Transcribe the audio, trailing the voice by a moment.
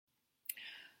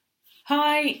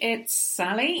Hi, it's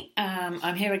Sally.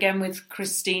 I'm here again with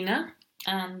Christina.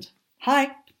 And hi.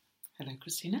 Hello,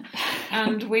 Christina.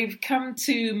 And we've come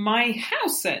to my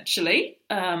house, actually,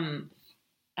 to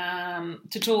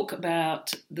talk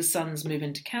about the sun's move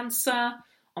into Cancer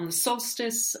on the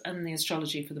solstice and the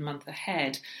astrology for the month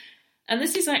ahead. And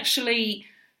this is actually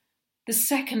the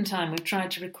second time we've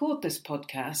tried to record this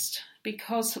podcast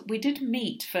because we did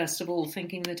meet, first of all,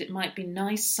 thinking that it might be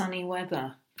nice sunny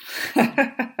weather.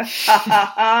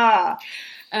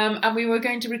 And we were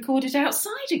going to record it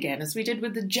outside again, as we did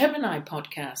with the Gemini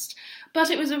podcast. But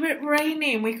it was a bit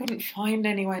rainy and we couldn't find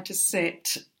anywhere to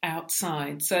sit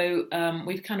outside. So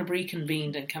we've kind of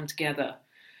reconvened and come together.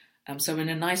 So we're in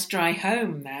a nice dry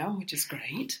home now, which is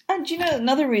great. And you know,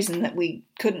 another reason that we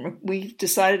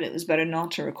decided it was better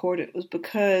not to record it was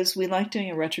because we like doing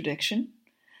a retrodiction,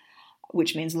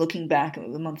 which means looking back at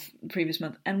the previous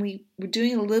month, and we were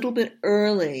doing it a little bit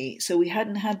early, so we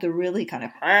hadn't had the really kind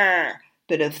of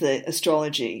bit of the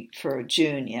astrology for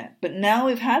June yet. But now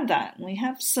we've had that, and we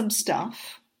have some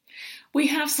stuff. We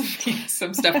have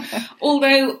some stuff.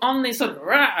 Although on this sort of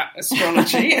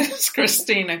astrology, as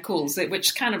Christina calls it,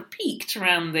 which kind of peaked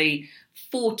around the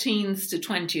 14th to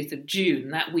 20th of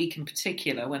June, that week in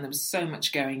particular, when there was so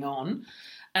much going on,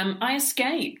 I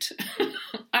escaped.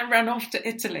 I ran off to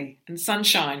Italy in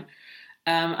sunshine.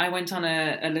 I went on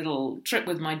a little trip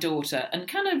with my daughter and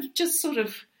kind of just sort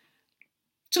of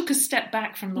took a step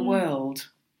back from the world.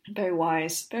 Very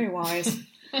wise, very wise.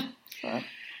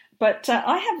 But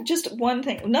I have just one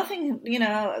thing. Nothing, you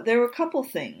know, there were a couple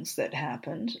things that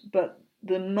happened, but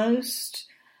the most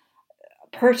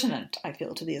pertinent, I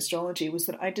feel, to the astrology was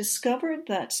that I discovered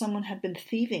that someone had been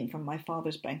thieving from my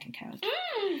father's bank account.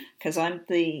 Because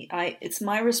it's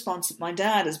my my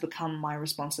dad has become my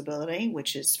responsibility,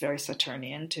 which is very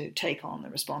Saturnian, to take on the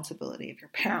responsibility of your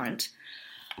parent.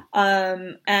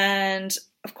 And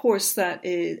of course that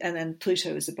is, and then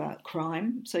Pluto is about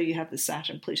crime. So you have the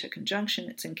Saturn-Pluto conjunction.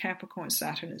 It's in Capricorn.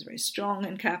 Saturn is very strong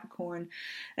in Capricorn.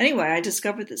 Anyway, I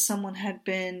discovered that someone had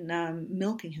been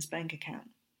milking his bank account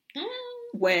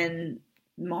when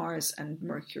Mars and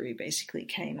Mercury basically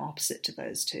came opposite to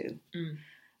those two.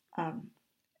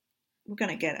 We're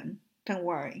going to get him. Don't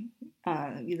worry.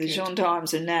 The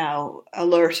gendarmes are now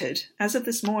alerted, as of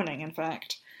this morning, in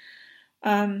fact.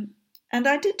 And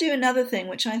I did do another thing,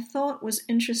 which I thought was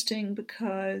interesting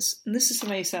because, and this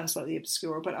may sound slightly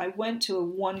obscure, but I went to a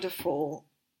wonderful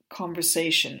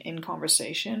conversation,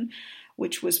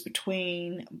 which was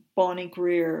between Bonnie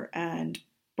Greer and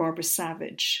Barbara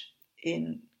Savage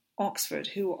in Oxford,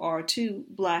 who are two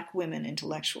black women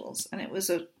intellectuals. And it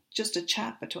was just a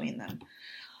chat between them.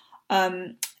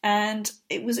 And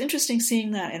it was interesting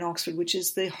seeing that in Oxford, which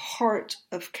is the heart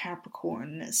of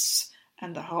Capricornness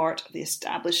and the heart of the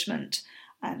establishment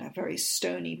and a very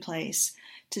stony place,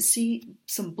 to see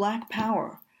some black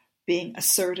power being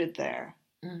asserted there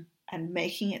and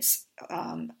making it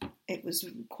was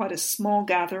quite a small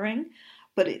gathering,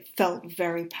 but it felt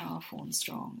very powerful and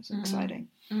strong. It was exciting.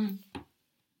 And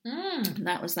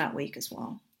that was that week as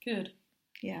well. Good.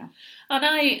 Yeah. And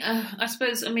I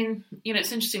suppose, I mean, you know,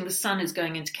 it's interesting, the sun is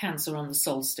going into Cancer on the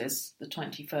solstice, the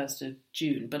 21st of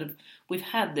June, but we've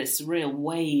had this real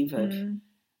wave of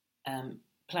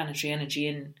planetary energy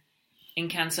in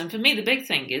Cancer. And for me, the big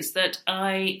thing is that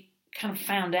I kind of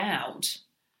found out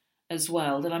as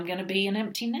well that I'm going to be an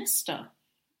empty nester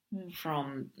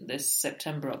from this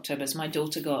September, October. As my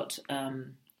daughter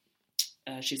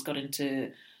she's got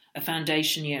into a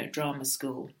foundation year at drama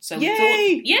school. So we thought,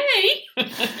 yay!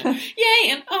 Yay!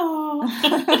 And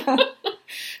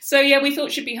So yeah, we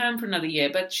thought she'd be home for another year,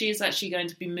 but she is actually going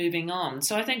to be moving on.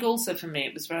 So I think also for me,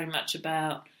 it was very much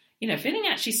about, you know, feeling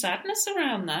actually sadness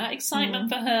around that, excitement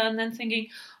for her, and then thinking,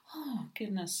 oh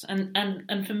goodness.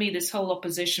 And for me, this whole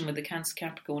opposition with the Cancer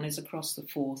Capricorn is across the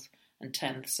 4th and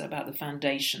 10th, so about the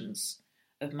foundations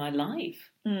of my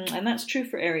life. And that's true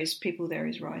for Aries, people with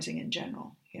Aries rising in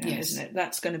general, you know, isn't it?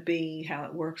 That's going to be how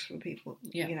it works for people,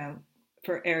 you know,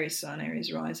 for Aries sun,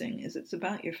 Aries rising, is it's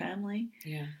about your family.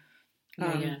 Yeah.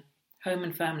 Home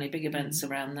and family, big events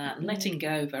around that. And letting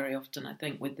go very often, I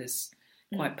think, with this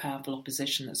quite powerful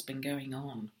opposition that's been going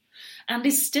on. And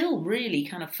is still really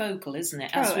kind of focal, isn't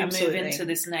it? As we move into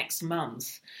this next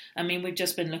month. I mean, we've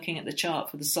just been looking at the chart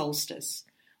for the solstice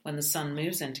when the sun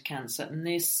moves into Cancer, and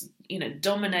this, you know,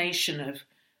 domination of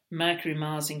Mercury,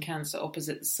 Mars in Cancer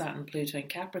opposite Saturn, Pluto in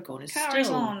Capricorn is carries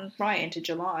still on right into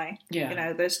July. Yeah. You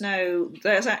know,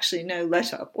 there's actually no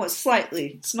let up. Well,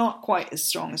 it's not quite as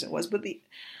strong as it was, but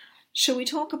shall we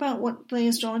talk about what the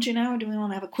astrology now, or do we want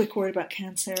to have a quick word about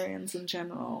Cancerians in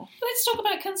general? Let's talk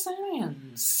about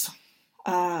Cancerians.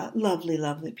 Lovely,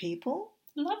 lovely people.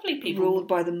 Lovely people. Ruled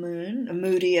by the moon,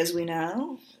 moody as we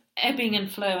know. Ebbing and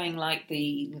flowing like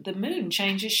the moon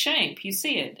changes shape. You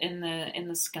see it in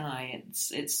the sky.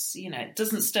 It's it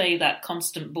doesn't stay that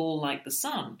constant ball like the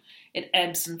sun. It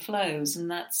ebbs and flows, and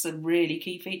that's a really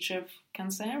key feature of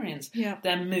Cancerians. Yeah.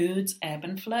 Their moods ebb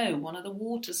and flow. One of the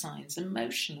water signs,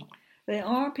 emotional. They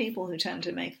are people who tend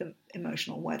to make the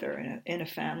emotional weather in a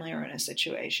family or in a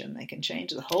situation. They can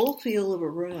change the whole feel of a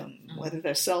room, whether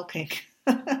they're sulking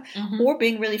or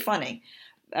being really funny.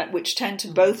 Which tend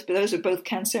to those are both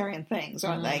Cancerian things,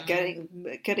 aren't they?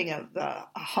 Getting a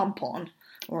hump on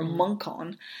or a monk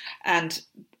on,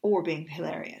 or being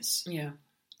hilarious.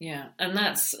 Yeah,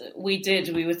 and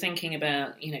we were thinking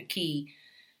about key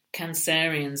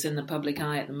Cancerians in the public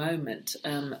eye at the moment.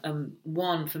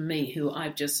 One for me who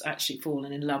I've just actually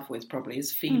fallen in love with probably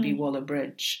is Phoebe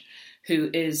Waller-Bridge, who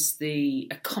is a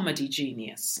comedy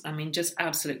genius. I mean, just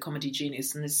absolute comedy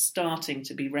genius, and is starting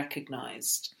to be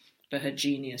recognised for her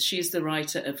genius. She is the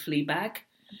writer of Fleabag,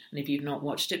 and if you've not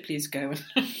watched it, please go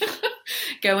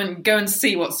and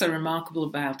see what's so remarkable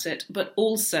about it. But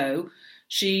also,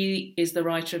 she is the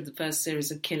writer of the first series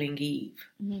of Killing Eve,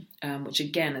 which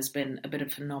again has been a bit of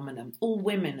a phenomenon. All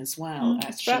women as well, actually.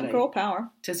 It's about girl power.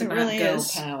 It about really girl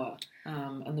power.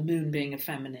 And the moon being a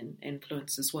feminine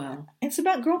influence as well. It's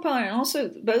about girl power, and also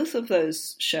both of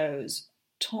those shows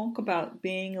talk about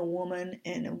being a woman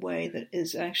in a way that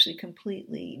is actually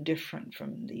completely different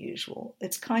from the usual.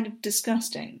 It's kind of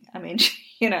disgusting. I mean,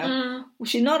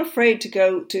 she's not afraid to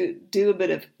go to do a bit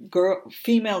of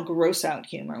female gross out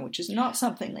humor, which is not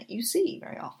something that you see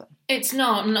very often. It's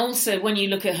not, and also when you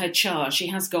look at her chart, she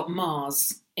has got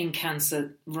Mars in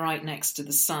Cancer right next to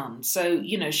the Sun. So,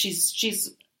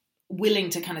 she's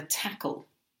willing to kind of tackle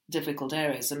difficult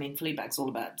areas. I mean, Fleabag's all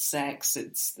about sex.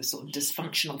 It's the sort of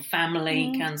dysfunctional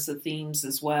family, Cancer themes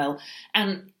as well.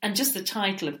 And just the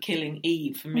title of Killing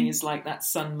Eve for me is like that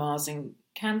Sun, Mars in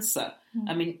Cancer.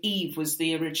 I mean, Eve was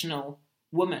the original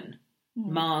woman.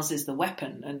 Mars is the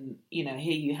weapon. And,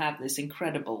 here you have this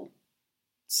incredible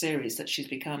series that she's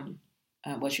become,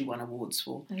 she won awards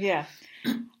for. Yeah.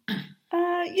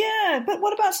 Yeah, but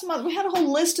what about some other... We had a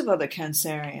whole list of other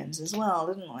Cancerians as well,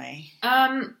 didn't we?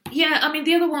 Yeah, I mean,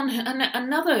 the other one,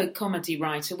 another comedy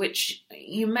writer, which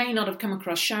you may not have come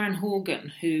across, Sharon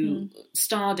Horgan, who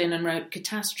starred in and wrote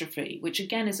Catastrophe, which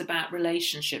again is about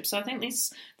relationships. So I think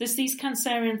there's these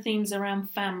Cancerian themes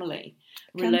around family,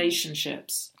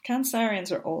 relationships.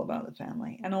 Cancerians are all about the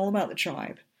family and all about the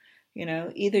tribe.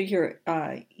 Either you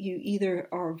either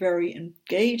are very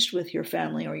engaged with your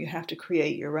family or you have to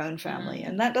create your own family.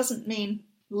 And that doesn't mean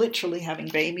literally having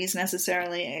babies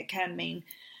necessarily. It can mean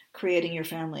creating your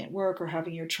family at work or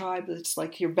having your tribe that's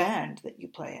like your band that you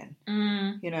play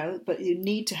in. But you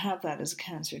need to have that as a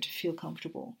Cancer to feel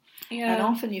comfortable. Yeah. And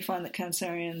often you find that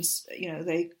Cancerians,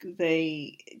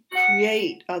 they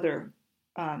create other...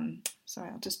 sorry,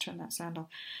 I'll just turn that sound off.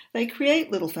 They create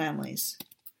little families.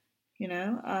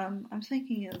 I'm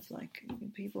thinking of like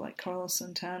people like Carlos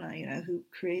Santana, who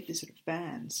create these sort of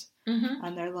bands,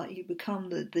 and they're like you become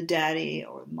the daddy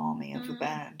or mommy of the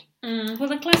band. Well,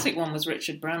 the classic one was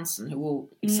Richard Branson,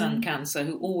 Sun Cancer,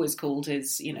 who always called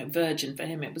his Virgin. For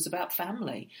him, it was about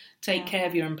family. Take care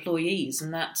of your employees,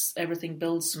 and that's everything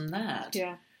builds from that.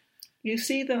 Yeah, you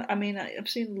see them. I mean, I've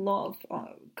seen a lot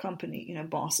of company,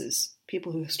 bosses,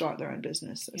 people who start their own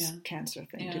business. That's a Cancer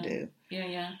thing to do.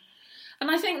 Yeah. And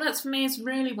I think that, for me, is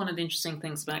really one of the interesting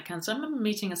things about Cancer. I remember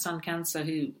meeting a Sun Cancer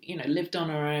who, lived on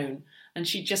her own, and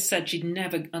she just said she'd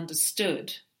never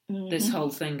understood this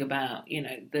whole thing about,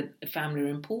 that the family are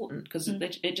important, because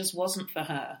it just wasn't for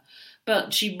her.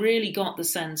 But she really got the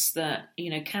sense that,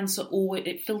 Cancer always,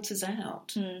 it filters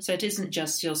out. So it isn't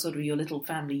just your little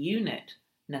family unit,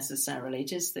 necessarily.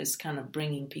 It is this kind of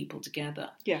bringing people together.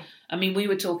 Yeah. I mean, we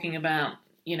were talking about,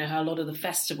 how a lot of the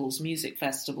festivals, music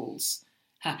festivals,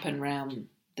 happen around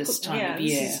this time of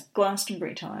year. This is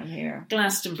Glastonbury time here.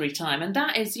 Glastonbury time. And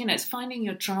that is, it's finding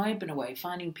your tribe in a way,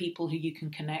 finding people who you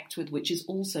can connect with, which is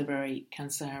also very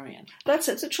Cancerian. It's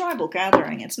a tribal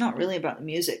gathering. It's not really about the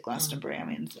music, Glastonbury. I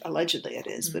mean, allegedly it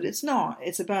is, but it's not.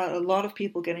 It's about a lot of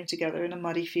people getting together in a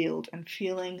muddy field and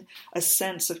feeling a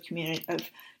sense of community,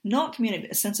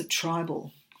 a sense of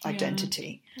tribal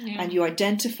identity. Yeah. And you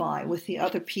identify with the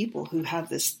other people who have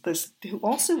this who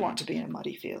also want to be in a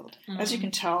muddy field. As you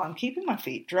can tell, I'm keeping my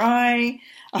feet dry.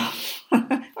 Are you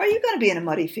going to be in a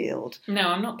muddy field? No,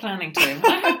 I'm not planning to.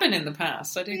 I have been in the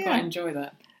past. I do quite enjoy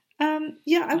that.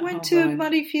 I went to a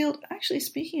muddy field. Actually,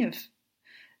 speaking of,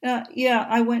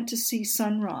 I went to see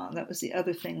Sun Ra. That was the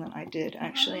other thing that I did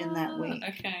actually in that week.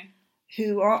 Okay.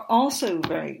 Who are also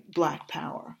very Black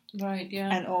Power. Right, yeah.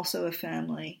 And also a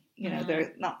family.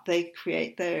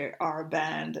 They are a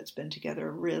band that's been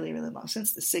together really, really long,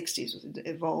 since the 60s, with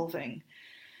evolving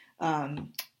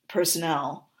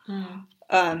personnel.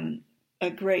 A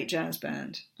great jazz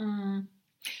band.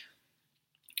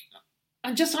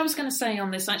 I was going to say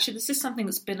on this, actually, this is something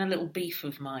that's been a little beef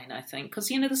of mine, I think, because,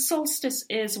 the solstice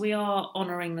is we are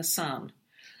honouring the sun.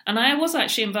 And I was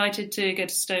actually invited to go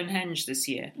to Stonehenge this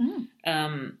year,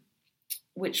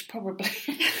 which probably,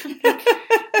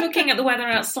 looking at the weather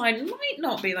outside, might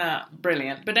not be that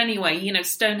brilliant. But anyway,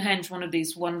 Stonehenge, one of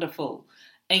these wonderful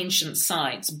ancient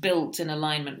sites built in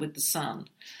alignment with the sun.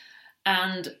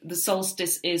 And the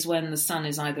solstice is when the sun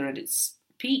is either at its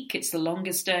peak, it's the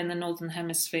longest day in the Northern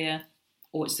Hemisphere,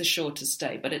 or it's the shortest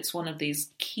day, but it's one of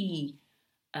these key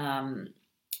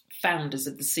founders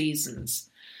of the seasons.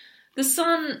 The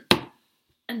sun,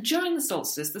 and during the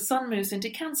solstice, the sun moves into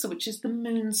Cancer, which is the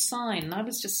moon's sign. And I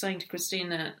was just saying to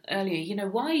Christina earlier,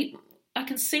 why, I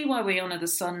can see why we honour the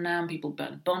sun now, and people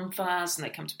burn bonfires and they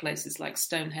come to places like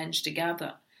Stonehenge to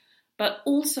gather. But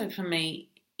also for me,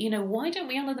 why don't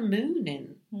we honour the moon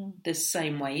in this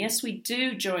same way? Yes, we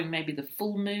do during maybe the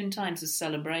full moon times of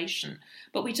celebration,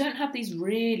 but we don't have these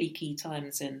really key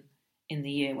times in the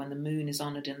year when the moon is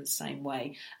honoured in the same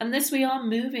way. And this, we are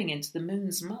moving into the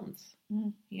moon's month.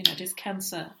 It is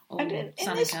Cancer. And in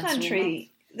this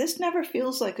country, this never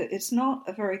feels like it's not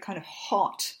a very kind of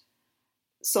hot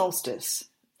solstice.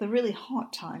 The really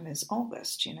hot time is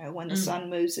August, when the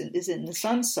sun moves is in the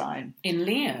sun sign. In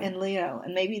Leo.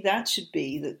 And maybe that should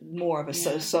be more of a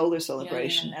solar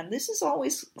celebration. Yeah. And this is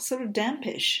always sort of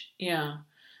dampish. Yeah.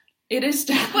 It is,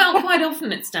 well, quite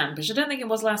often it's dampish. I don't think it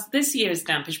was this year is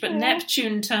dampish, but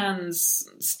Neptune turns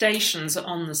stations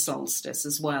on the solstice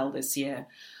as well this year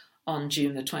on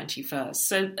June the 21st.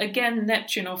 So again,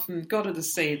 Neptune often, god of the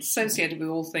sea, it's associated with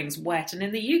all things wet. And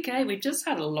in the UK, we've just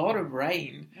had a lot of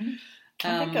rain.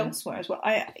 I think elsewhere as well.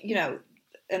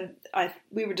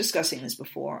 We were discussing this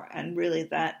before, and really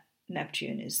that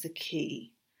Neptune is the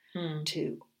key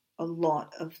to a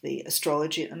lot of the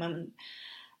astrology at the moment,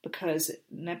 because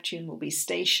Neptune will be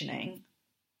stationing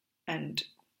and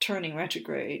turning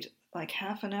retrograde like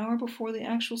half an hour before the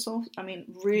actual solstice. I mean,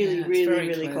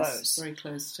 really close. Very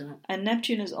close to it. And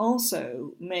Neptune is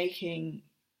also making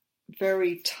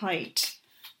very tight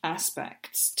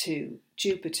aspects to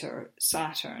Jupiter,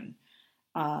 Saturn,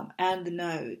 and the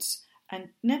nodes. And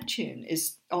Neptune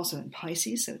is also in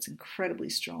Pisces, so it's incredibly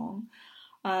strong.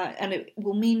 And it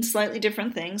will mean slightly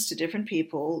different things to different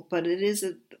people, but it is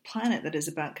a planet that is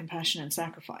about compassion and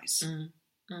sacrifice.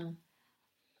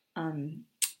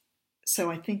 So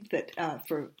I think that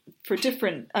for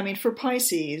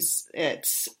Pisces,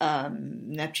 it's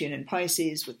Neptune in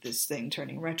Pisces with this thing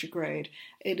turning retrograde.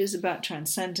 It is about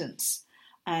transcendence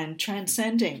and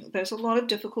transcending. There's a lot of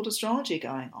difficult astrology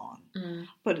going on,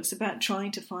 but it's about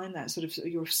trying to find that sort of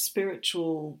your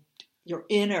spiritual, your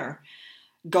inner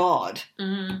God,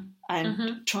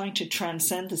 and trying to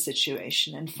transcend the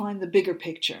situation and find the bigger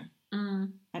picture.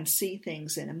 And see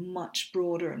things in a much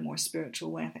broader and more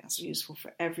spiritual way. I think that's useful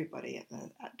for everybody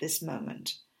at this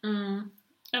moment. And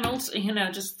also,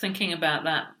 just thinking about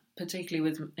that, particularly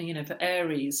with, for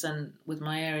Aries and with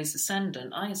my Aries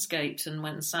ascendant, I escaped and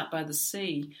went and sat by the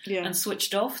sea and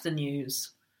switched off the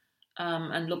news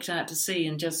and looked out to sea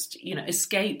and just,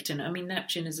 escaped. And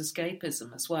Neptune is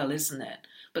escapism as well, isn't it?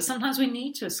 But sometimes we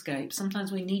need to escape.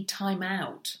 Sometimes we need time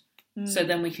out. So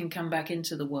then we can come back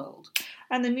into the world.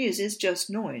 And the news is just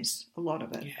noise, a lot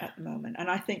of it at the moment. And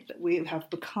I think that we have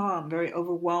become very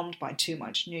overwhelmed by too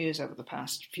much news over the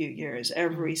past few years.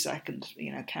 Every second,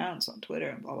 counts on Twitter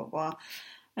and blah, blah, blah.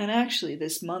 And actually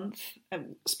this month,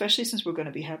 especially since we're going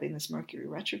to be having this Mercury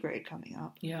retrograde coming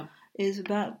up, is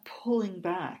about pulling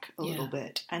back a little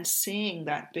bit and seeing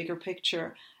that bigger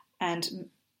picture. And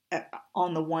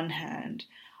on the one hand,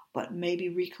 but maybe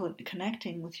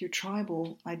reconnecting with your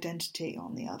tribal identity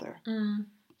on the other.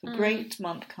 It's a great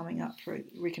month coming up for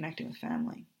reconnecting with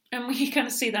family. And we kind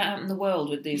of see that out in the world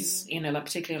with these,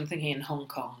 particularly I'm thinking in Hong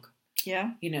Kong.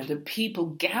 Yeah. The people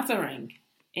gathering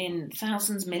in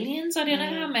thousands, millions, I don't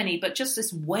know how many, but just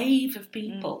this wave of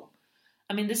people.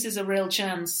 This is a real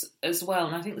chance as well.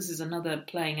 And I think this is another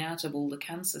playing out of all the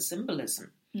Cancer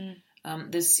symbolism.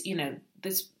 This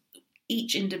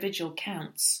each individual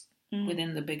counts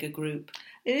within the bigger group.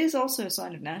 It is also a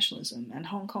sign of nationalism, and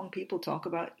Hong Kong people talk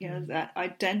about, that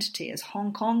identity as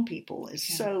Hong Kong people is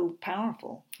so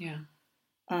powerful.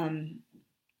 And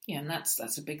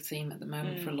that's a big theme at the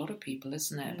moment for a lot of people,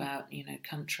 isn't it? About,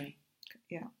 country.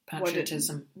 Yeah.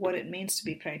 Patriotism. What it means to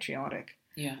be patriotic.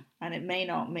 Yeah. And it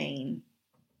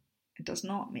does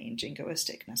not mean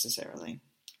jingoistic necessarily.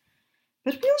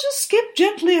 But we'll just skip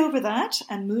gently over that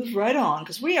and move right on,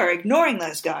 because we are ignoring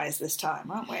those guys this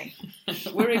time, aren't we?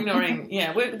 We're ignoring,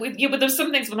 but there's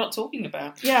some things we're not talking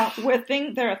about. Yeah, there are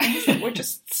things that we're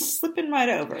just slipping right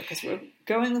over, because we're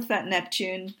going with that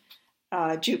Neptune.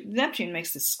 Neptune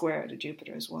makes this square to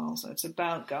Jupiter as well, so it's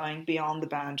about going beyond the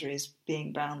boundaries,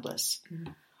 being boundless.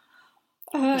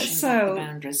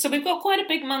 So we've got quite a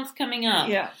big month coming up,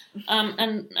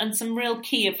 and some real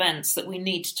key events that we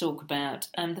need to talk about.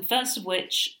 The first of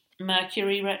which,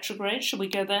 Mercury retrograde. Shall we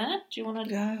go there? Do you want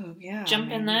to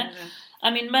jump in there? Yeah.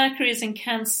 I mean, Mercury is in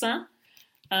Cancer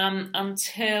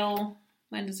until,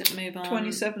 when does it move on?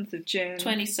 27th of June.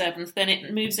 27th. Then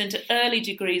it moves into early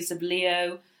degrees of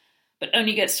Leo, but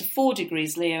only gets to 4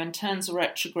 degrees Leo and turns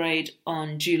retrograde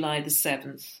on July the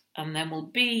 7th. And then we'll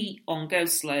be on go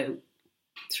slow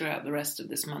throughout the rest of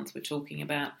this month. We're talking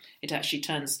about it actually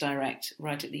turns direct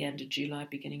right at the end of July,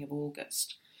 beginning of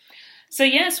August. So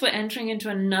yes, we're entering into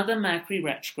another Mercury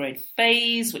retrograde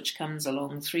phase, which comes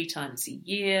along 3 times a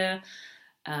year.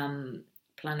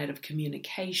 Planet of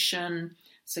communication.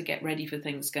 So get ready for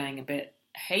things going a bit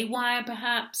haywire,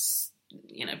 perhaps.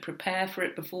 Prepare for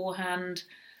it beforehand.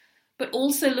 But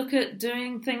also look at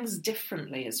doing things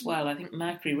differently as well. I think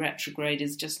Mercury retrograde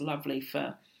is just lovely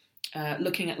for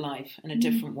looking at life in a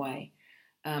different way,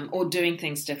 or doing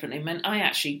things differently. I mean, I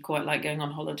actually quite like going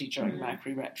on holiday during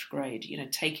Mercury retrograde,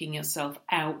 taking yourself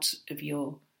out of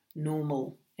your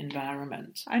normal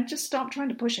environment. And just stop trying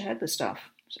to push ahead with stuff.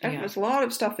 There's a lot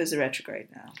of stuff is retrograde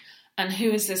now. And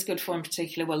who is this good for in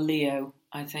particular? Well, Leo,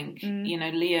 I think.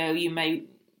 Leo, you may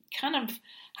kind of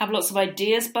have lots of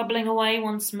ideas bubbling away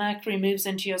once Mercury moves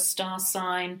into your star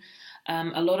sign.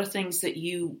 A lot of things that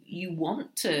you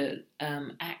want to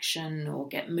action or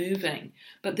get moving,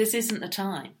 but this isn't the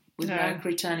time with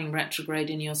Mercury turning retrograde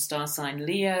in your star sign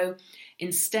Leo.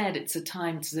 Instead, it's a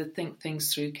time to think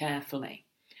things through carefully,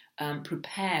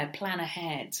 prepare, plan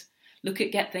ahead,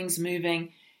 get things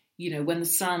moving.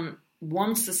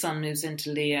 Once the sun moves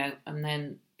into Leo, and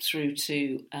then through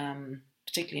to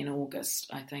particularly in August,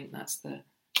 I think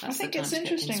I think it's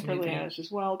interesting for Leos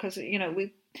as well, because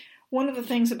one of the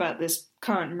things about this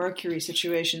current Mercury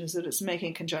situation is that it's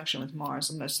making conjunction with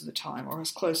Mars most of the time, or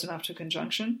is close enough to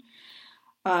conjunction.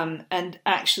 And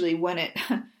actually, when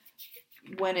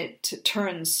it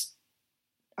turns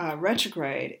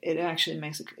retrograde, it actually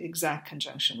makes an exact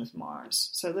conjunction with Mars.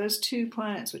 So those 2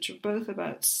 planets, which are both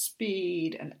about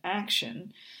speed and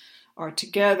action, are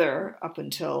together up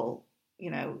until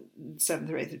 7th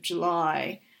or 8th of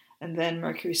July, and then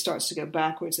Mercury starts to go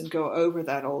backwards and go over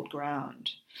that old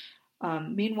ground.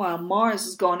 Meanwhile, Mars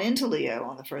has gone into Leo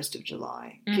on the 1st of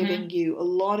July, giving you a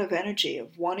lot of energy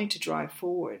of wanting to drive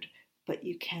forward, but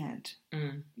you can't.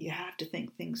 You have to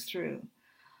think things through.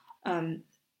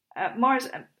 Mars,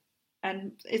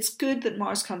 and it's good that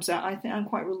Mars comes out. I'm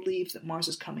quite relieved that Mars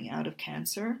is coming out of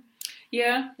Cancer.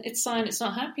 Yeah, it's sign it's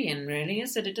not happy in, really,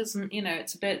 is it? It doesn't,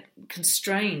 it's a bit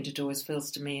constrained, it always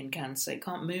feels to me in Cancer. It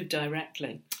can't move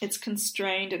directly. It's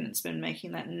constrained, and it's been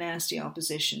making that nasty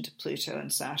opposition to Pluto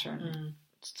and Saturn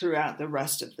throughout the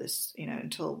rest of this,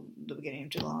 until the beginning of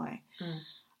July.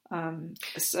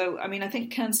 So, I mean, I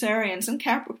think Cancerians and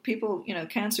people,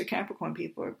 Cancer, Capricorn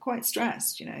people are quite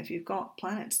stressed, if you've got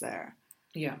planets there.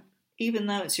 Yeah. Even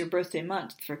though it's your birthday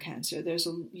month for Cancer,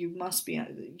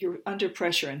 you're under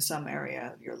pressure in some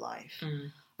area of your life,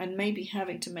 and maybe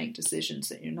having to make decisions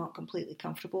that you're not completely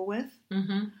comfortable with.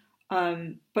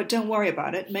 But don't worry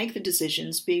about it. Make the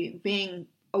decisions, being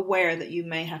aware that you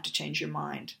may have to change your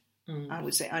mind. I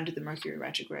would say under the Mercury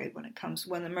retrograde when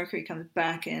the Mercury comes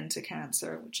back into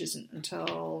Cancer, which isn't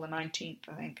until the 19th,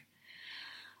 I think,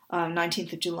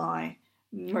 19th of July.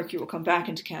 Mercury will come back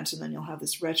into Cancer, and then you'll have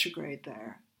this retrograde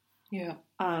there. Yeah.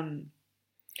 And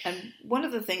one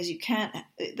of the things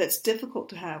that's difficult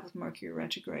to have with Mercury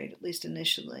retrograde, at least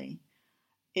initially,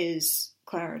 is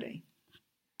clarity.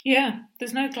 Yeah,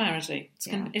 there's no clarity.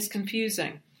 It's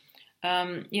confusing.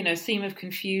 Theme of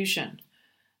confusion,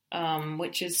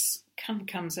 which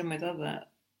comes in with other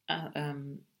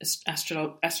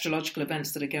astrological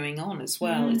events that are going on as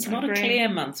well. It's not a clear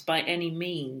month by any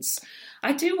means.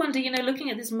 I do wonder,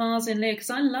 looking at this Mars in Leo, because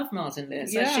I love Mars in Leo.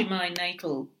 It's actually my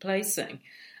natal placing.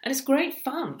 And it's great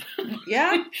fun.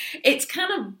 Yeah. It's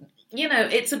kind of,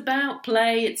 it's about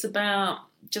play. It's about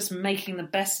just making the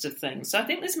best of things. So I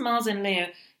think this Mars in Leo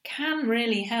can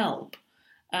really help.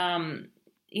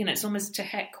 It's almost to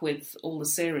heck with all the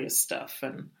serious stuff.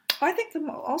 And I think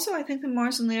the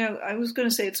Mars in Leo, I was going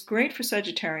to say it's great for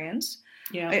Sagittarians.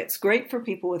 Yeah. It's great for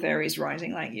people with Aries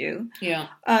rising like you. Yeah.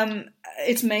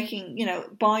 It's making,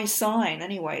 by sign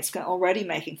anyway, it's already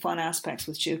making fun aspects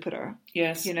with Jupiter.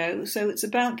 Yes. So it's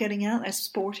about getting out there,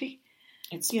 sporty.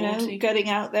 It's sporty. Getting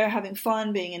out there, having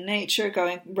fun, being in nature,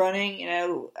 going running,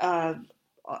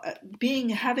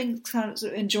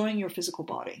 enjoying your physical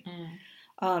body.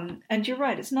 And you're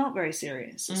right, it's not very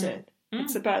serious, is it?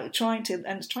 It's about trying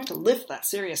to lift that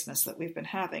seriousness that we've been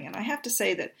having. And I have to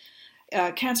say that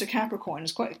Cancer Capricorn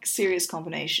is quite a serious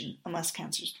combination, unless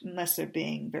they're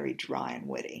being very dry and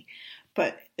witty.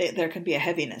 But there can be a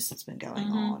heaviness that's been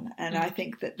going on. And I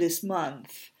think that this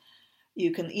month,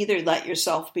 you can either let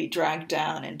yourself be dragged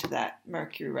down into that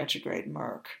Mercury retrograde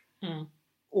murk,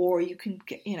 or you can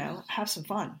have some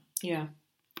fun. Yeah.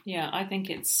 Yeah, I think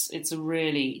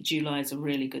July is a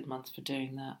really good month for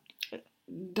doing that.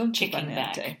 Don't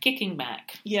kicking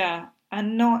back. Yeah,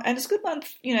 and it's a good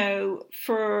month,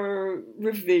 for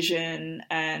revision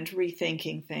and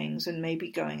rethinking things and maybe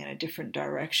going in a different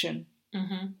direction.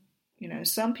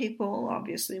 Some people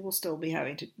obviously will still be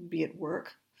having to be at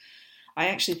work. I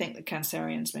actually think that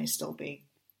Cancerians may still be,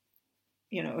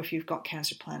 if you've got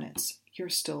Cancer planets, you're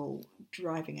still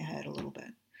driving ahead a little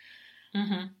bit.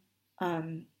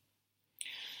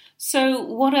 So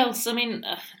what else? I mean,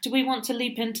 do we want to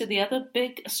leap into the other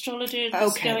big astrology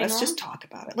that's going on? Let's just talk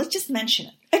about it. Let's just mention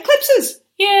it. Eclipses!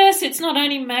 Yes, it's not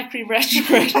only Mercury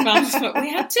retrograde months, but we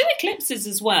have 2 eclipses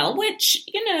as well, which,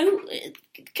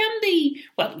 can be,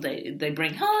 well, they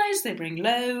bring highs, they bring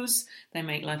lows, they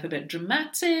make life a bit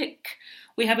dramatic.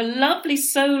 We have a lovely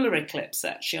solar eclipse,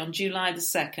 actually, on July the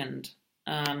 2nd.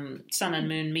 Sun and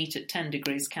moon meet at 10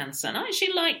 degrees Cancer, and I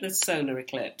actually like this solar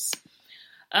eclipse.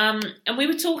 And we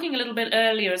were talking a little bit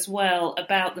earlier as well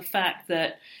about the fact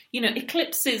that,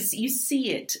 eclipses, you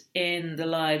see it in the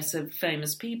lives of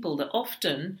famous people that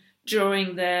often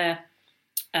during their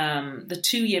the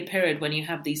 2-year period when you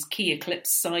have these key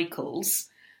eclipse cycles,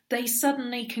 they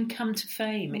suddenly can come to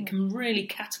fame. It can really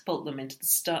catapult them into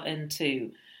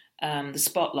the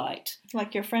spotlight.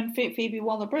 Like your friend Phoebe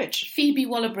Waller-Bridge. Phoebe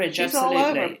Waller-Bridge, She's absolutely. all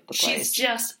over the place. She's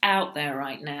just out there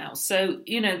right now. So,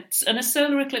 and a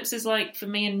solar eclipse is like, for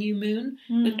me, a new moon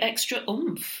with extra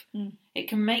oomph. It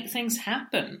can make things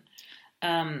happen.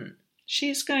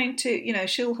 She's going to,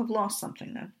 she'll have lost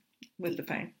something, though, with the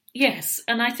fame. Yes,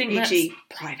 and I think e.g.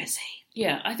 privacy.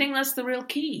 Yeah, I think that's the real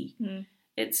key.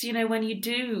 It's, when you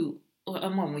do,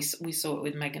 and when we saw it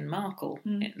with Meghan Markle,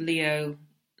 Leo...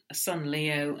 Sun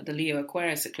Leo, the Leo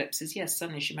Aquarius eclipses, yes,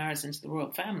 suddenly she marries into the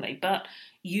royal family, but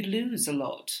you lose a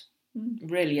lot.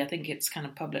 Really, I think it's kind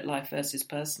of public life versus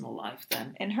personal life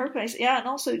then. In her case, yeah, and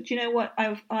also, do you know what?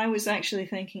 I was actually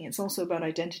thinking it's also about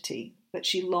identity, that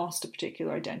she lost a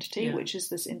particular identity, which is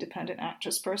this independent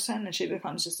actress person, and she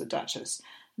becomes just a duchess.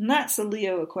 And that's the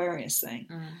Leo Aquarius thing.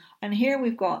 And here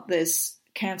we've got this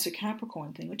Cancer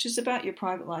Capricorn thing, which is about your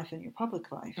private life and your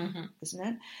public life, isn't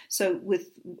it? So with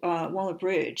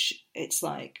Waller-Bridge, it's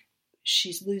like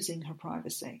she's losing her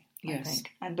privacy, I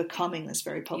think, and becoming this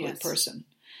very public person.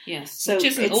 Yes, so which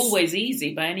isn't always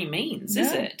easy by any means,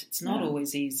 is it? It's not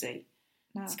always easy.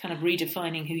 No. It's kind of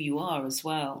redefining who you are as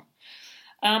well.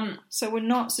 So we're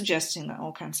not suggesting that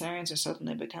all Cancerians are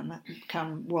suddenly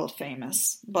become world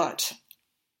famous, but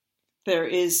there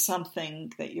is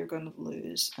something that you're going to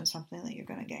lose and something that you're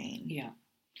going to gain.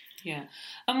 Yeah.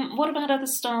 What about other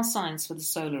star signs for the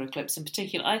solar eclipse in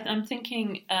particular? I'm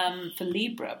thinking for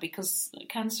Libra, because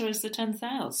Cancer is the 10th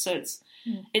house. So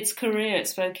it's career,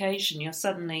 it's vocation. You're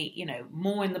suddenly,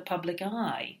 more in the public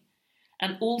eye.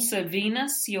 And also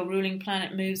Venus, your ruling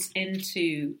planet, moves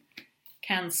into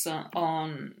Cancer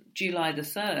on July the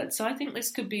 3rd. So I think this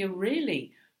could be a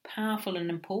really powerful and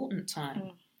important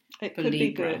time. It for could Libra.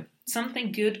 be good.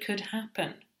 Something good could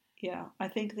happen. Yeah, I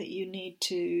think that you need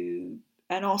to,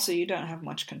 and also you don't have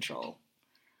much control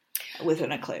with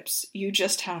an eclipse. You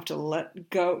just have to let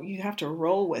go. You have to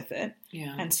roll with it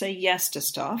and say yes to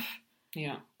stuff.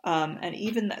 Yeah. And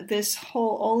even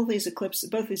all of these eclipses,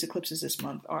 both these eclipses this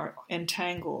month are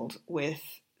entangled with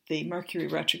the Mercury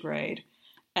retrograde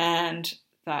and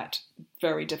that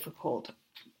very difficult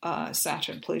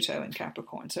Saturn-Pluto in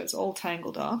Capricorn. So it's all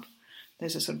tangled up.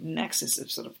 There's a sort of nexus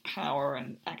of sort of power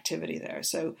and activity there.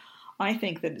 So I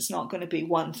think that it's not going to be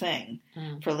one thing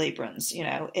for Librans.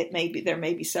 There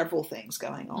may be several things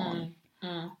going on.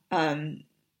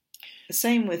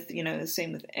 Same with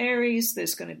Aries.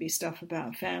 There's going to be stuff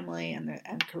about family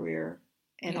and career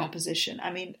in opposition. I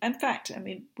mean, in fact,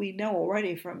 we know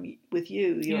already with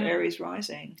your Aries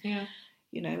rising. Yeah.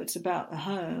 It's about the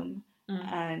home,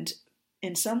 and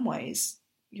in some ways,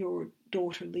 your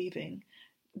daughter leaving.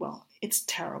 Well, it's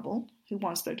terrible. who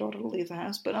wants their daughter to leave the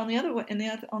house. But on the other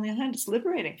hand, it's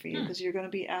liberating for you because you're going to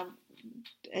be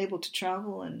able to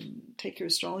travel and take your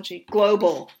astrology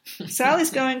global.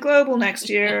 Sally's going global next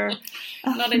year.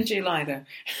 Not in July, though.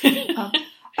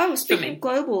 Speaking of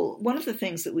global, one of the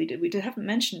things that we haven't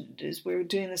mentioned is we're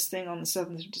doing this thing on the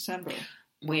 7th of December.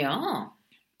 We are.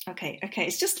 Okay,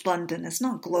 it's just London. It's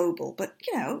not global, but,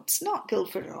 it's not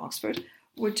Guildford or Oxford.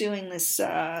 We're doing this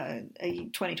a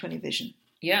 2020 vision.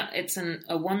 Yeah, it's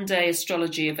a one-day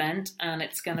astrology event, and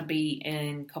it's going to be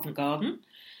in Covent Garden,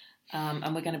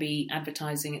 and we're going to be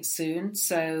advertising it soon.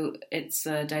 So it's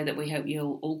a day that we hope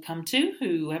you'll all come to,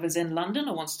 whoever's in London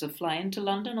or wants to fly into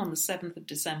London on the 7th of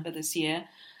December this year.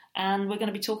 And we're going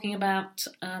to be talking about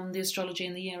the astrology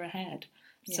in the year ahead.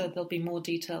 Yeah. So there'll be more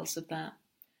details of that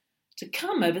to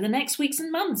come over the next weeks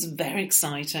and months. Very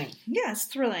exciting. Yeah, it's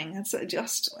thrilling. It's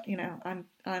just,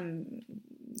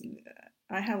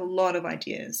 I have a lot of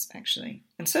ideas, actually.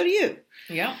 And so do you.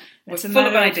 Yeah, it's full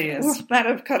of ideas. It's a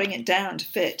matter of cutting it down to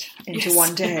fit into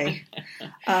one day.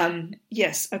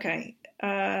 Yes, okay.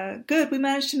 Good, we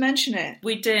managed to mention it.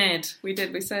 We did.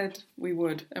 We said we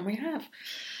would, and we have.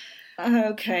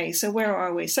 Okay, so where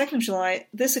are we? 2nd of July,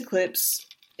 this eclipse,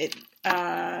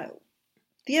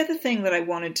 the other thing that I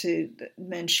wanted to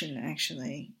mention,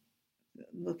 actually,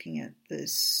 looking at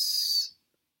this,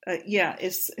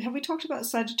 is, have we talked about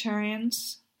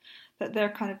Sagittarians? That they're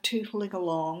kind of tootling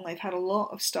along. They've had a lot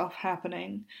of stuff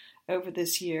happening over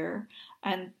this year.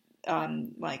 And, so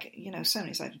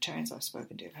many Sagittarians I've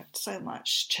spoken to have had so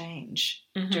much change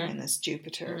during this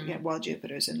Jupiter, while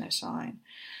Jupiter's in their sign.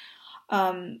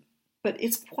 But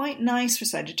it's quite nice for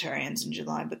Sagittarians in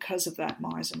July because of that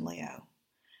Mars in Leo.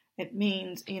 It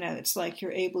means, it's like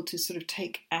you're able to sort of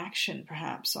take action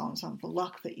perhaps on some of the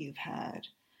luck that you've had,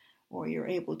 or you're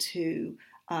able to,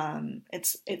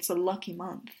 it's a lucky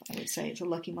month, I would say. It's a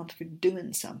lucky month for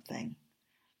doing something.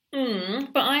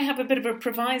 But I have a bit of a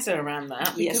proviso around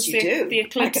that. Yes, you do. The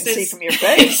eclipse I can see from your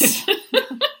face.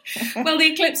 Well,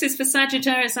 the eclipse is for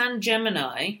Sagittarius and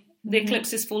Gemini. The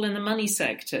eclipses fall in the money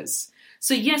sectors.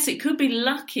 So yes, it could be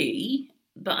lucky,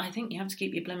 but I think you have to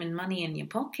keep your blooming money in your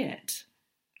pocket.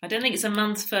 I don't think it's a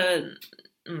month for,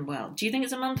 do you think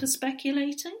it's a month for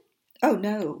speculating? Oh,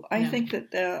 no. I think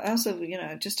that also,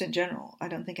 just in general, I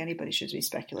don't think anybody should be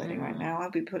speculating right now.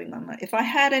 I'll be putting my money, if I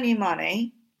had any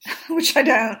money, which I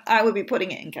don't, I would be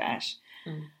putting it in cash.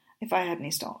 If I had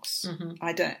any stocks.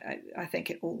 I don't, I think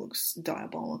it all looks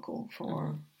diabolical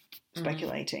for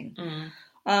speculating.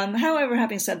 However,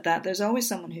 having said that, there's always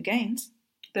someone who gains.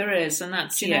 There is, and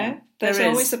that's, there's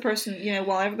always the person,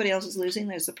 while everybody else is losing,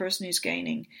 there's the person who's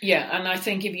gaining. Yeah, and I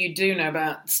think if you do know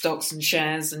about stocks and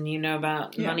shares and you know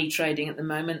about money trading at the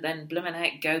moment, then blooming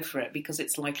heck, go for it, because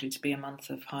it's likely to be a month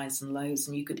of highs and lows,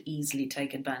 and you could easily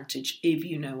take advantage if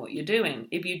you know what you're doing.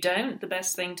 If you don't, the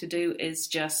best thing to do is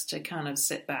just to kind of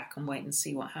sit back and wait and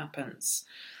see what happens.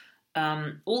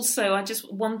 Also,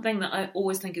 one thing that I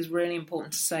always think is really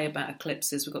important to say about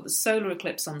eclipses, we've got the solar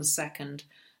eclipse on the 2nd,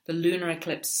 the lunar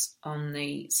eclipse on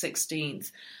the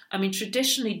 16th. I mean,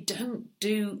 traditionally, don't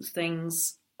do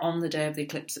things on the day of the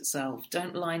eclipse itself.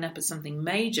 Don't line up as something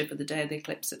major for the day of the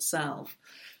eclipse itself.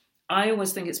 I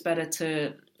always think it's better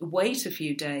to wait a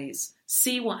few days,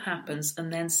 see what happens,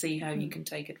 and then see how you can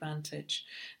take advantage.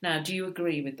 Now, do you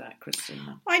agree with that,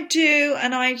 Christina? I do,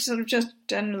 and I sort of just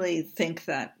generally think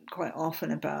that quite often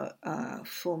about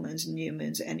full moons and new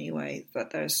moons anyway,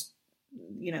 but there's,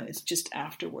 it's just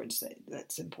afterwards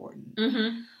that's important,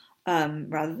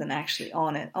 rather than actually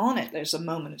on it. On it, there's a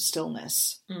moment of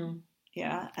stillness,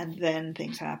 and then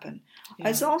things happen. Yeah.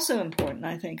 It's also important,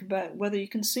 I think, about whether you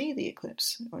can see the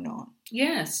eclipse or not.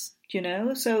 Yes.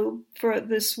 So for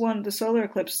this one, the solar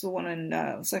eclipse, the one in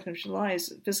 2nd of July,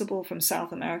 is visible from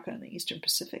South America and the Eastern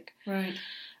Pacific. Right.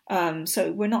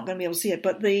 So we're not going to be able to see it,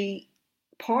 but the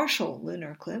partial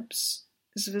lunar eclipse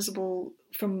is visible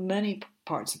from many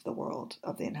parts of the world,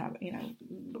 of the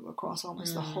across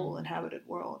almost the whole inhabited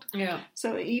world. Yeah.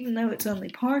 So even though it's only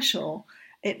partial,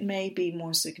 it may be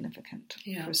more significant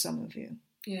for some of you.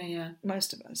 Yeah.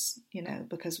 Most of us,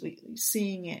 because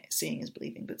seeing is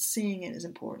believing, but seeing it is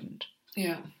important.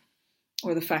 Yeah.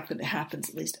 Or the fact that it happens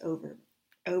at least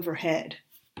overhead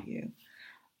you.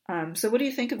 So what do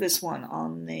you think of this one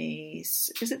on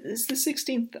it's the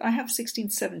 16th? I have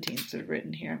 16th, 17th sort of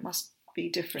written here. It must be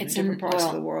different in different parts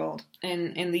of the world.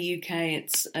 In the UK,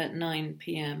 it's at 9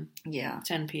 p.m. Yeah.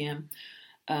 10 p.m.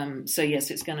 So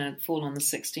yes, it's going to fall on the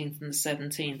 16th and the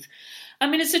 17th. I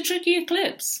mean, it's a tricky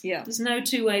eclipse. Yeah. There's no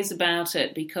two ways about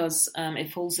it, because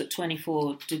it falls at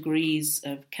 24 degrees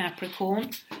of Capricorn.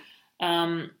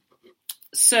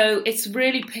 So it's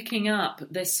really picking up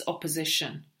this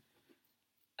opposition.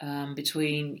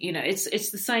 between, it's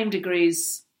the same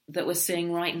degrees that we're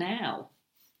seeing right now.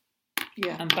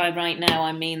 Yeah. And by right now,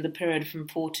 I mean the period from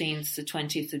 14th to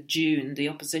 20th of June, the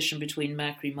opposition between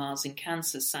Mercury, Mars in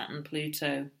Cancer, Saturn,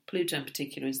 Pluto. Pluto in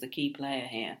particular is the key player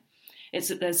here. It's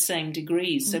at those same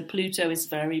degrees. So Pluto is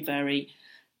very, very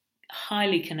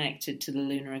highly connected to the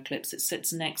lunar eclipse. It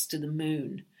sits next to the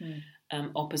moon,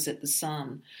 opposite the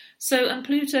sun. So, and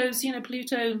Pluto's,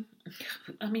 Pluto,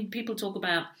 I mean, people talk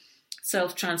about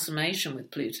self-transformation with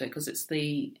Pluto because it's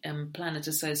the planet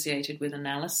associated with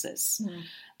analysis.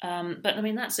 But I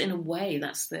mean, that's in a way,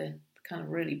 that's the kind of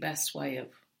really best way of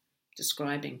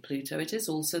describing Pluto. It is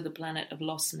also the planet of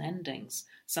loss and endings.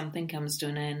 Something comes to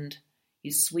an end,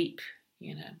 you sweep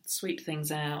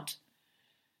things out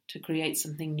to create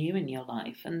something new in your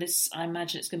life. And this, I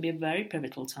imagine it's going to be a very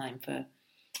pivotal time for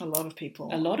a lot of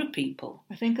people.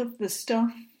 I think of the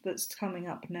stuff that's coming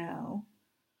up now,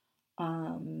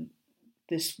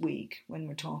 this week when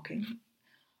we're talking,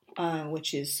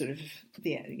 which is sort of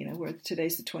where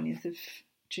today's the 20th of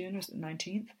June, or is it the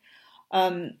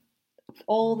 19th?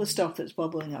 All the stuff that's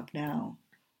bubbling up now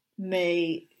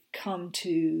may come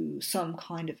to some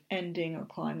kind of ending or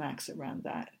climax around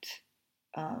that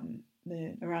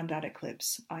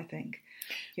eclipse, I think.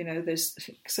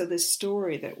 This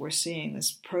story that we're seeing,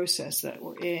 this process that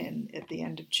we're in at the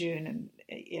end of June,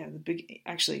 and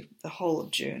the whole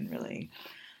of June really,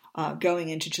 going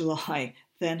into July,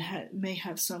 then may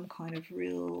have some kind of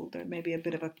there may be a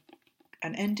bit of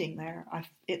an ending there.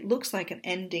 It looks like an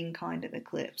ending kind of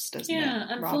eclipse, doesn't it? Yeah,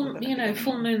 and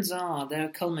full moons they're a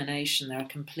culmination, they're a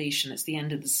completion. It's the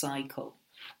end of the cycle.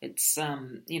 It's,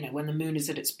 when the moon is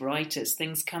at its brightest,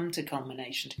 things come to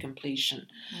culmination, to completion.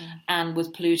 And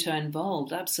with Pluto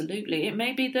involved, absolutely. It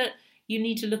may be that you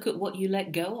need to look at what you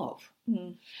let go of.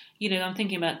 I'm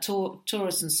thinking about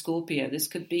Taurus and Scorpio. This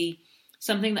could be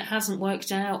something that hasn't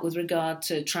worked out with regard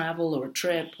to travel or a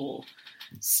trip or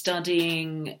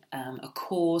studying a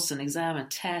course, an exam, a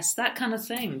test, that kind of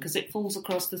thing, because it falls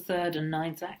across the 3rd and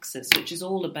 9th axis, which is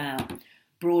all about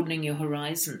broadening your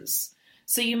horizons.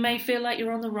 So you may feel like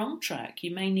you're on the wrong track.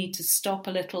 You may need to stop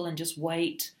a little and just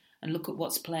wait and look at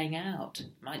what's playing out. It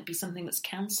might be something that's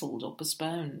cancelled or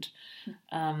postponed.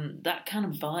 That kind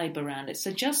of vibe around it.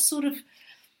 So just sort of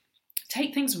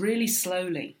take things really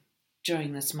slowly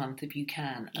during this month if you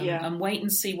can, and wait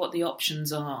and see what the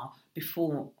options are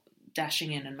before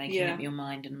dashing in and making up your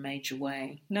mind in a major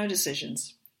way. No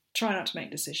decisions. Try not to make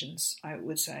decisions, I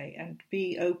would say, and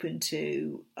be open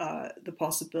to the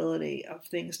possibility of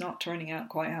things not turning out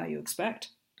quite how you expect.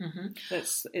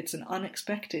 It's an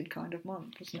unexpected kind of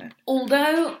month, isn't it?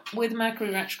 Although with Mercury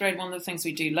retrograde, one of the things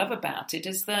we do love about it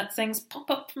is that things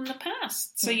pop up from the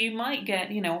past. So you might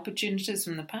get, opportunities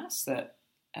from the past that,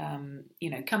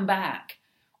 come back.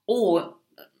 Or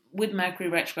with Mercury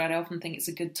retrograde, I often think it's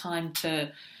a good time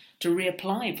to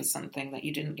reapply for something that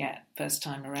you didn't get first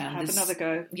time around. Have another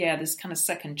go. Yeah, this kind of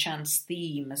second chance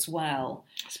theme as well.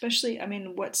 Especially,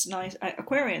 what's nice,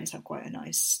 Aquarians have quite a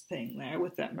nice thing there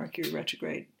with that Mercury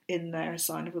retrograde in their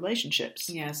sign of relationships.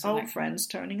 Yeah, so old friends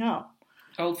turning up.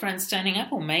 Old friends turning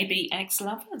up, or maybe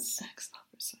ex-lovers.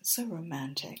 Ex-lovers, so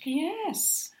romantic.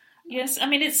 Yes.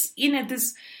 It's,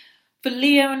 there's, for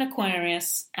Leo and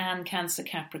Aquarius and Cancer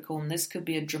Capricorn, this could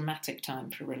be a dramatic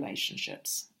time for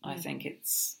relationships. I think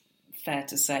it's fair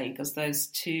to say, because those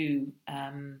two,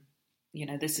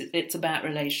 it's about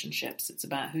relationships. It's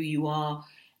about who you are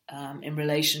in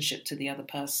relationship to the other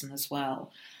person as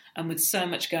well. And with so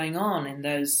much going on in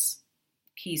those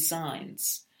key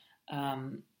signs,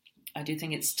 I do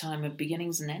think it's a time of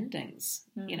beginnings and endings.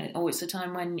 It's a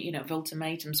time when, of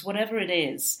ultimatums, whatever it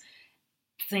is,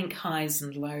 think highs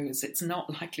and lows. It's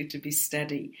not likely to be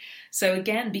steady. So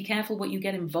again, be careful what you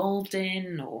get involved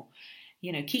in, or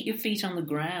keep your feet on the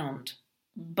ground,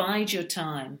 bide your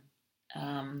time.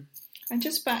 And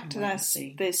just back to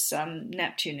this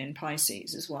Neptune in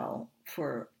Pisces as well,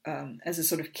 for as a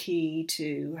sort of key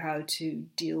to how to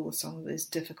deal with some of this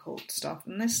difficult stuff.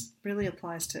 And this really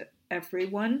applies to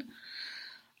everyone.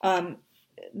 That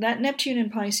Neptune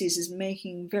in Pisces is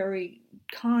making very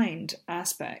kind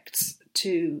aspects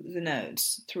to the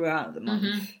nodes throughout the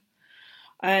month.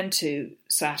 And to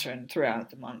Saturn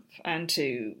throughout the month, and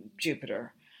to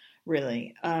Jupiter,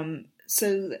 really.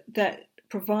 So that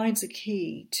provides a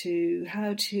key to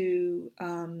how to,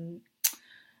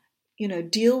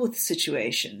 deal with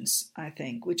situations, I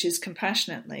think, which is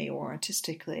compassionately or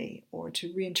artistically, or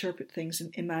to reinterpret things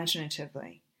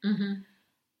imaginatively.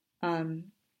 I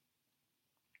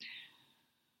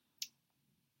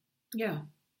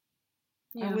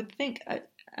would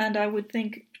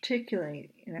think, particularly,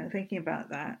 thinking about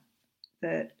that,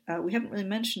 that we haven't really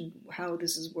mentioned how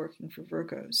this is working for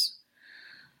Virgos,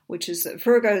 which is that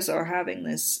Virgos are having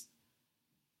this,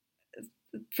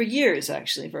 for years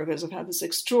actually, Virgos have had this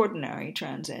extraordinary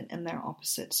transit in their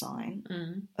opposite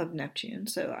sign of Neptune.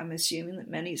 So I'm assuming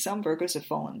that some Virgos have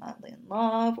fallen madly in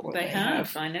love. Or they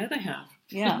have. I know they have.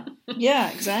 Yeah,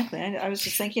 yeah, exactly. I was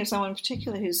just thinking of someone in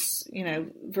particular who's,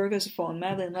 Virgos have fallen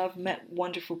madly in love, met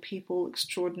wonderful people,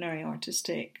 extraordinary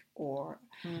artistic or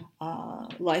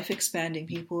life-expanding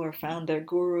people, or found their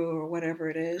guru or whatever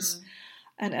it is.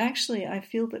 And actually, I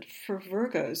feel that for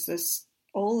Virgos,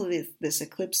 all of this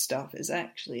eclipse stuff is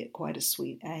actually at quite a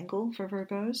sweet angle for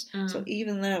Virgos. So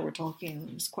even though we're talking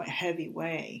in this quite heavy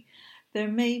way, there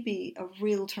may be a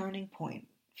real turning point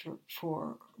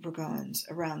for Virgons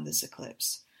around this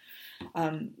eclipse,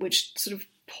 which sort of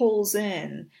pulls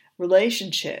in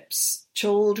relationships,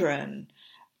 children,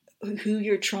 who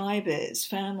your tribe is,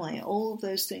 family. All of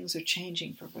those things are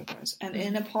changing for Virgos, and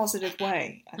in a positive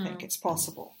way. I think it's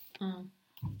possible.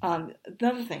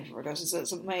 Another thing for Virgos is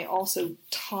that it may also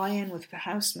tie in with the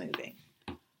house moving.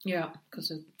 Yeah,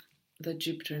 because of the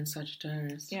Jupiter in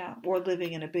Sagittarius. Yeah, or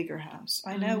living in a bigger house.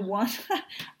 I know one, I'm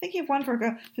thinking of one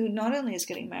Virgo who not only is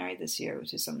getting married this year,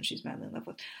 which is someone she's madly in love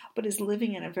with, but is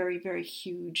living in a very, very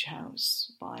huge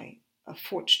house by a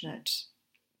fortunate,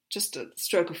 just a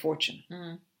stroke of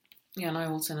fortune. Yeah, and I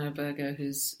also know a Virgo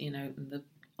who's,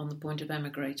 on the point of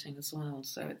emigrating as well.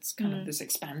 So it's kind of this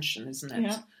expansion, isn't it?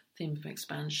 Yeah. Theme of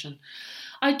expansion.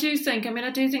 I do think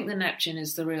the Neptune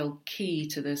is the real key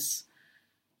to this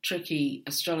tricky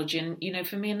astrology. And,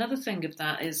 for me, another thing of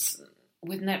that is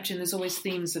with Neptune, there's always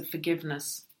themes of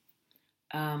forgiveness.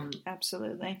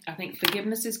 Absolutely. I think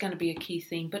forgiveness is going to be a key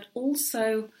theme, but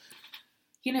also,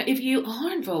 if you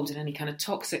are involved in any kind of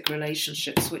toxic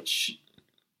relationships, which,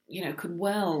 could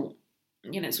well,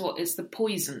 it's the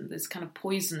poison. There's kind of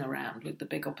poison around with the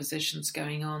big oppositions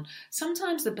going on.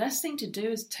 Sometimes the best thing to do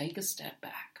is take a step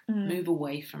back, move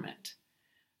away from it.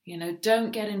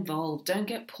 Don't get involved. Don't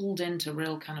get pulled into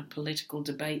real kind of political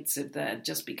debates if they're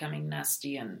just becoming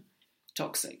nasty and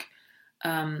toxic.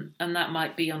 And that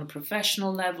might be on a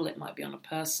professional level. It might be on a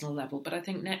personal level. But I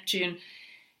think Neptune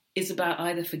is about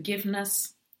either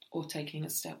forgiveness or taking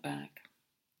a step back.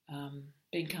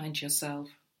 Being kind to yourself,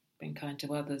 being kind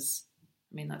to others.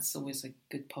 That's always a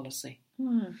good policy.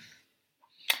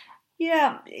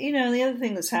 Yeah, the other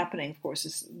thing that's happening, of course,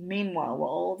 is meanwhile, while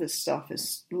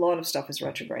a lot of stuff is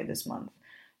retrograde this month,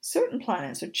 certain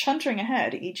planets are chuntering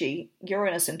ahead, e.g.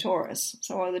 Uranus in Taurus.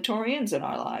 So the Taurians in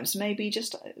our lives may be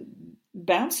just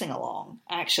bouncing along,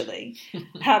 actually,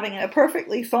 having a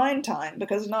perfectly fine time,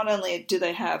 because not only do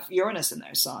they have Uranus in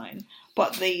their sign,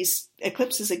 but these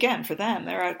eclipses, again, for them,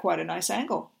 they're at quite a nice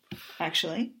angle,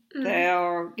 actually. They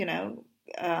are,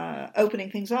 opening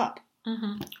things up.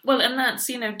 Well, and that's,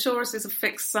 Taurus is a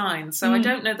fixed sign, so I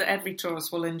don't know that every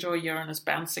Taurus will enjoy Uranus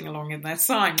bouncing along in their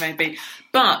sign, maybe.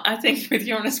 But I think with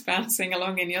Uranus bouncing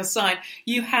along in your sign,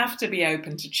 you have to be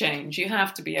open to change. You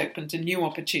have to be open to new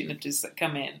opportunities that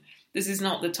come in. This is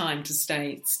not the time to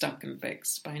stay stuck and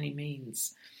fixed by any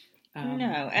means.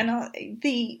 No, and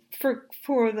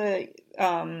for the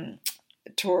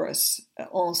Taurus,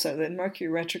 also, the Mercury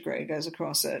retrograde goes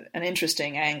across an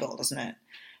interesting angle, doesn't it?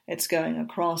 It's going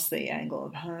across the angle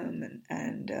of home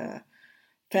and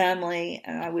family,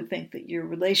 and I would think that your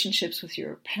relationships with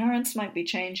your parents might be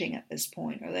changing at this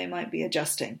point, or they might be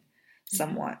adjusting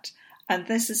somewhat. And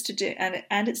this is to do,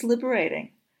 and it's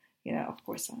liberating. Of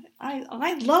course,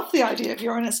 I love the idea of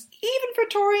Uranus, even for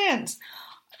Taurians,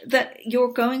 that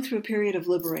you're going through a period of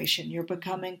liberation. You're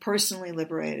becoming personally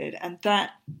liberated, and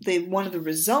that one of the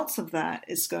results of that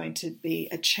is going to be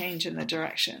a change in the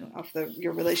direction of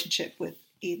your relationship with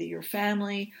either your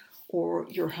family or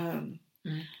your home.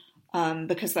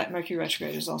 Because that Mercury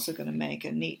retrograde is also going to make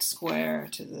a neat square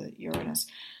to the Uranus.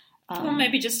 Or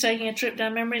maybe just taking a trip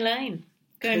down memory lane.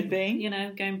 Could be.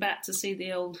 Going back to see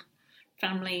the old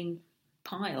family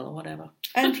pile or whatever.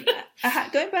 And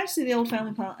going back to see the old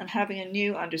family pile and having a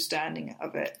new understanding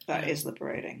of it that is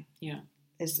liberating. Yeah.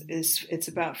 It's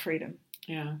about freedom.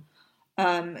 Yeah.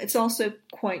 It's also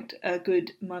quite a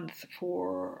good month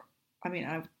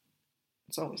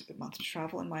it's always a good month to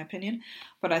travel, in my opinion,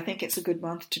 but I think it's a good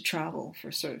month to travel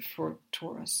for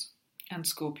Taurus and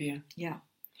Scorpio. Yeah.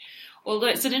 Although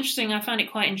I find it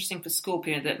quite interesting for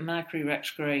Scorpio that Mercury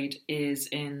retrograde is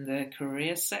in the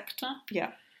career sector.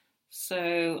 Yeah.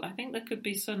 So I think there could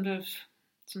be sort of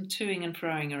some toing and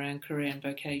froing around career and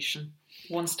vocation.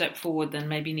 One step forward, then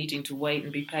maybe needing to wait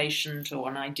and be patient, or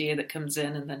an idea that comes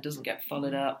in and then doesn't get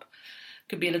followed up.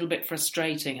 could be a little bit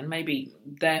frustrating, and maybe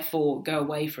therefore go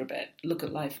away for a bit, look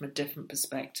at life from a different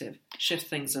perspective, shift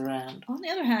things around. On the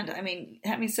other hand, I mean,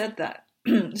 having said that,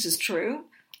 this is true,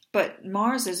 but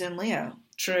Mars is in Leo.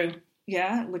 True.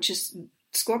 Yeah, which is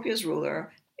Scorpio's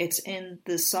ruler. It's in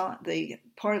the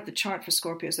part of the chart for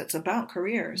Scorpios that's about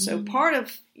career. So part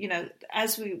of,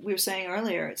 as we were saying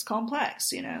earlier, it's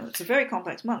complex, it's a very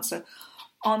complex month. So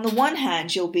on the one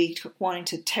hand, you'll be wanting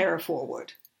to tear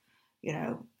forward,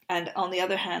 and on the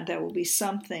other hand, there will be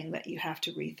something that you have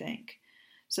to rethink.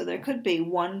 So there could be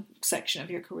one section of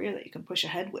your career that you can push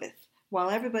ahead with while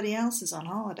everybody else is on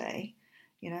holiday.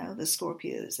 The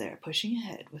Scorpios, they're pushing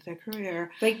ahead with their career.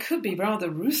 They could be rather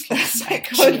ruthless, They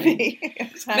could be.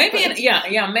 Exactly.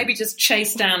 Maybe just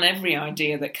chase down every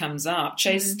idea that comes up,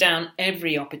 chase down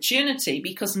every opportunity,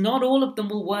 because not all of them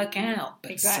will work out,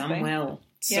 but some will.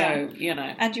 So,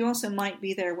 And you also might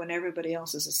be there when everybody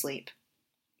else is asleep.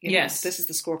 Yes. This is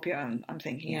the Scorpio I'm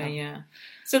thinking of. Yeah.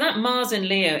 So that Mars in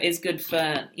Leo is good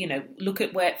for, look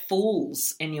at where it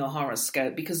falls in your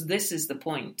horoscope, because this is the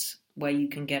point where you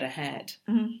can get ahead,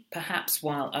 perhaps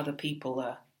while other people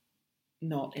are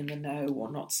not in the know or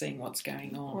not seeing what's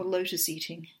going on. Or lotus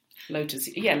eating. Lotus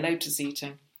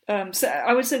eating. So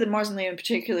I would say that Mars in Leo in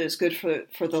particular is good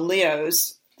for the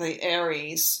Leos, the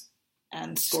Aries,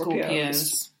 and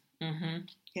Scorpios. Mm-hmm.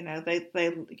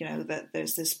 That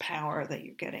there's this power that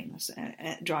you're getting, this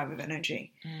drive of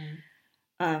energy.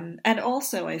 And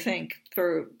also, I think,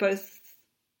 for both,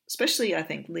 especially, I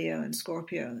think, Leo and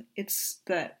Scorpio, it's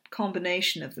that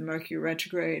combination of the Mercury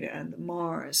retrograde and the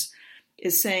Mars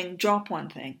is saying, drop one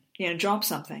thing, drop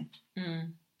something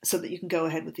so that you can go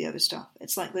ahead with the other stuff.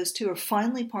 It's like those two are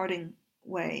finally parting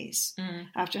ways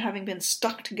after having been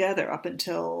stuck together up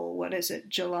until,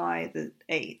 July the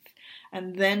 8th.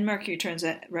 And then Mercury turns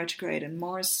retrograde and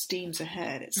Mars steams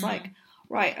ahead. It's like,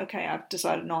 right, okay, I've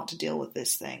decided not to deal with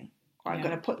this thing. Or I'm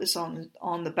going to put this on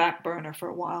the back burner for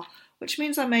a while, which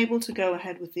means I'm able to go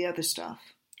ahead with the other stuff.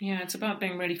 Yeah, it's about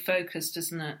being really focused,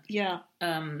 isn't it? Yeah.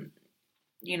 And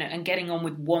getting on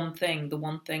with one thing, the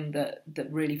one thing that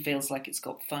really feels like it's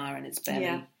got fire in its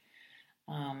belly.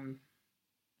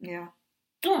 Yeah.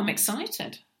 Oh, I'm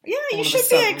excited. Yeah, you should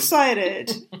be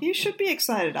excited. You should be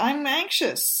excited. I'm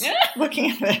anxious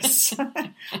looking at this.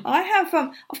 I have,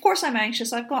 of course I'm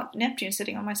anxious. I've got Neptune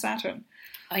sitting on my Saturn.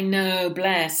 I know,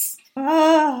 bless.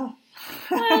 Well,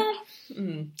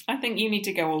 I think you need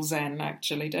to go all zen,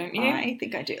 actually, don't you? I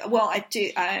think I do. Well, I do.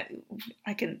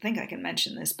 I can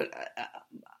mention this, but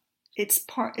it's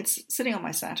sitting on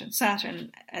my Saturn.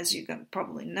 Saturn, as you can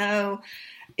probably know,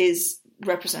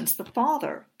 represents the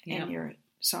father in your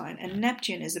sign, and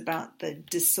Neptune is about the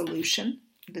dissolution,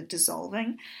 the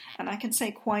dissolving, and I can say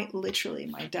quite literally,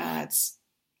 my dad's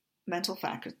mental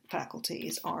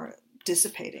faculties are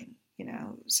dissipating.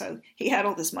 So he had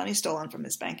all this money stolen from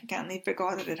his bank account, and he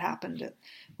forgot that it happened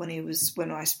when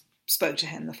I spoke to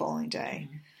him the following day,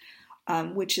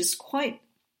 which is quite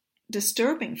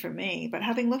disturbing for me. But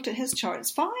having looked at his chart,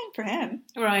 it's fine for him.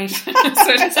 Right. So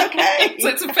it's okay. So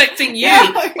it's affecting you.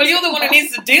 Yeah, well, you're the one who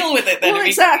needs to deal with it then. Well,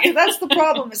 exactly. That's the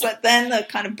problem, is that then the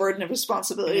kind of burden of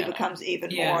responsibility becomes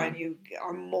even more, and you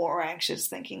are more anxious,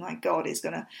 thinking like, God, he's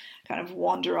going to kind of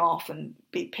wander off and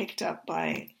be picked up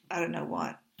by, I don't know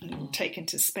what, taken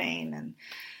to Spain and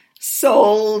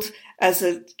sold as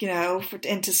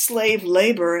into slave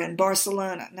labor in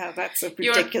Barcelona. No, that's a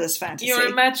ridiculous fantasy. Your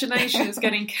imagination is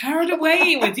getting carried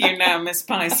away with you now, Miss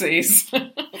Pisces.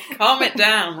 Calm it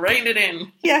down, rein it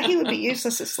in. Yeah, he would be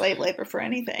useless as slave labor for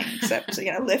anything except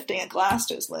lifting a glass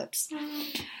to his lips.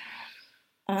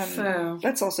 So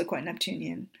that's also quite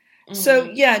Neptunian. So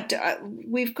yeah,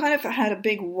 we've kind of had a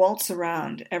big waltz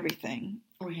around everything.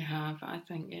 We have, I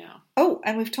think, yeah. Oh,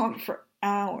 and we've talked for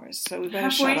hours, so we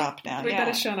better shut up now. We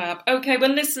better shut up. Okay,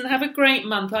 well, listen, have a great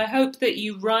month. I hope that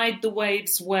you ride the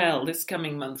waves well this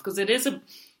coming month, because it is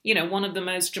one of the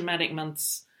most dramatic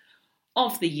months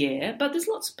of the year, but there's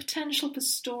lots of potential for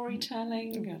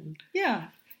storytelling. And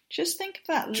just think of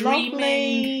that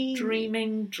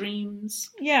dreaming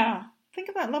dreams. Yeah, think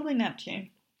of that lovely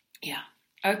Neptune. Yeah.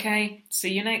 Okay,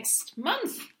 see you next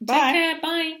month. Bye. Take care,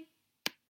 bye.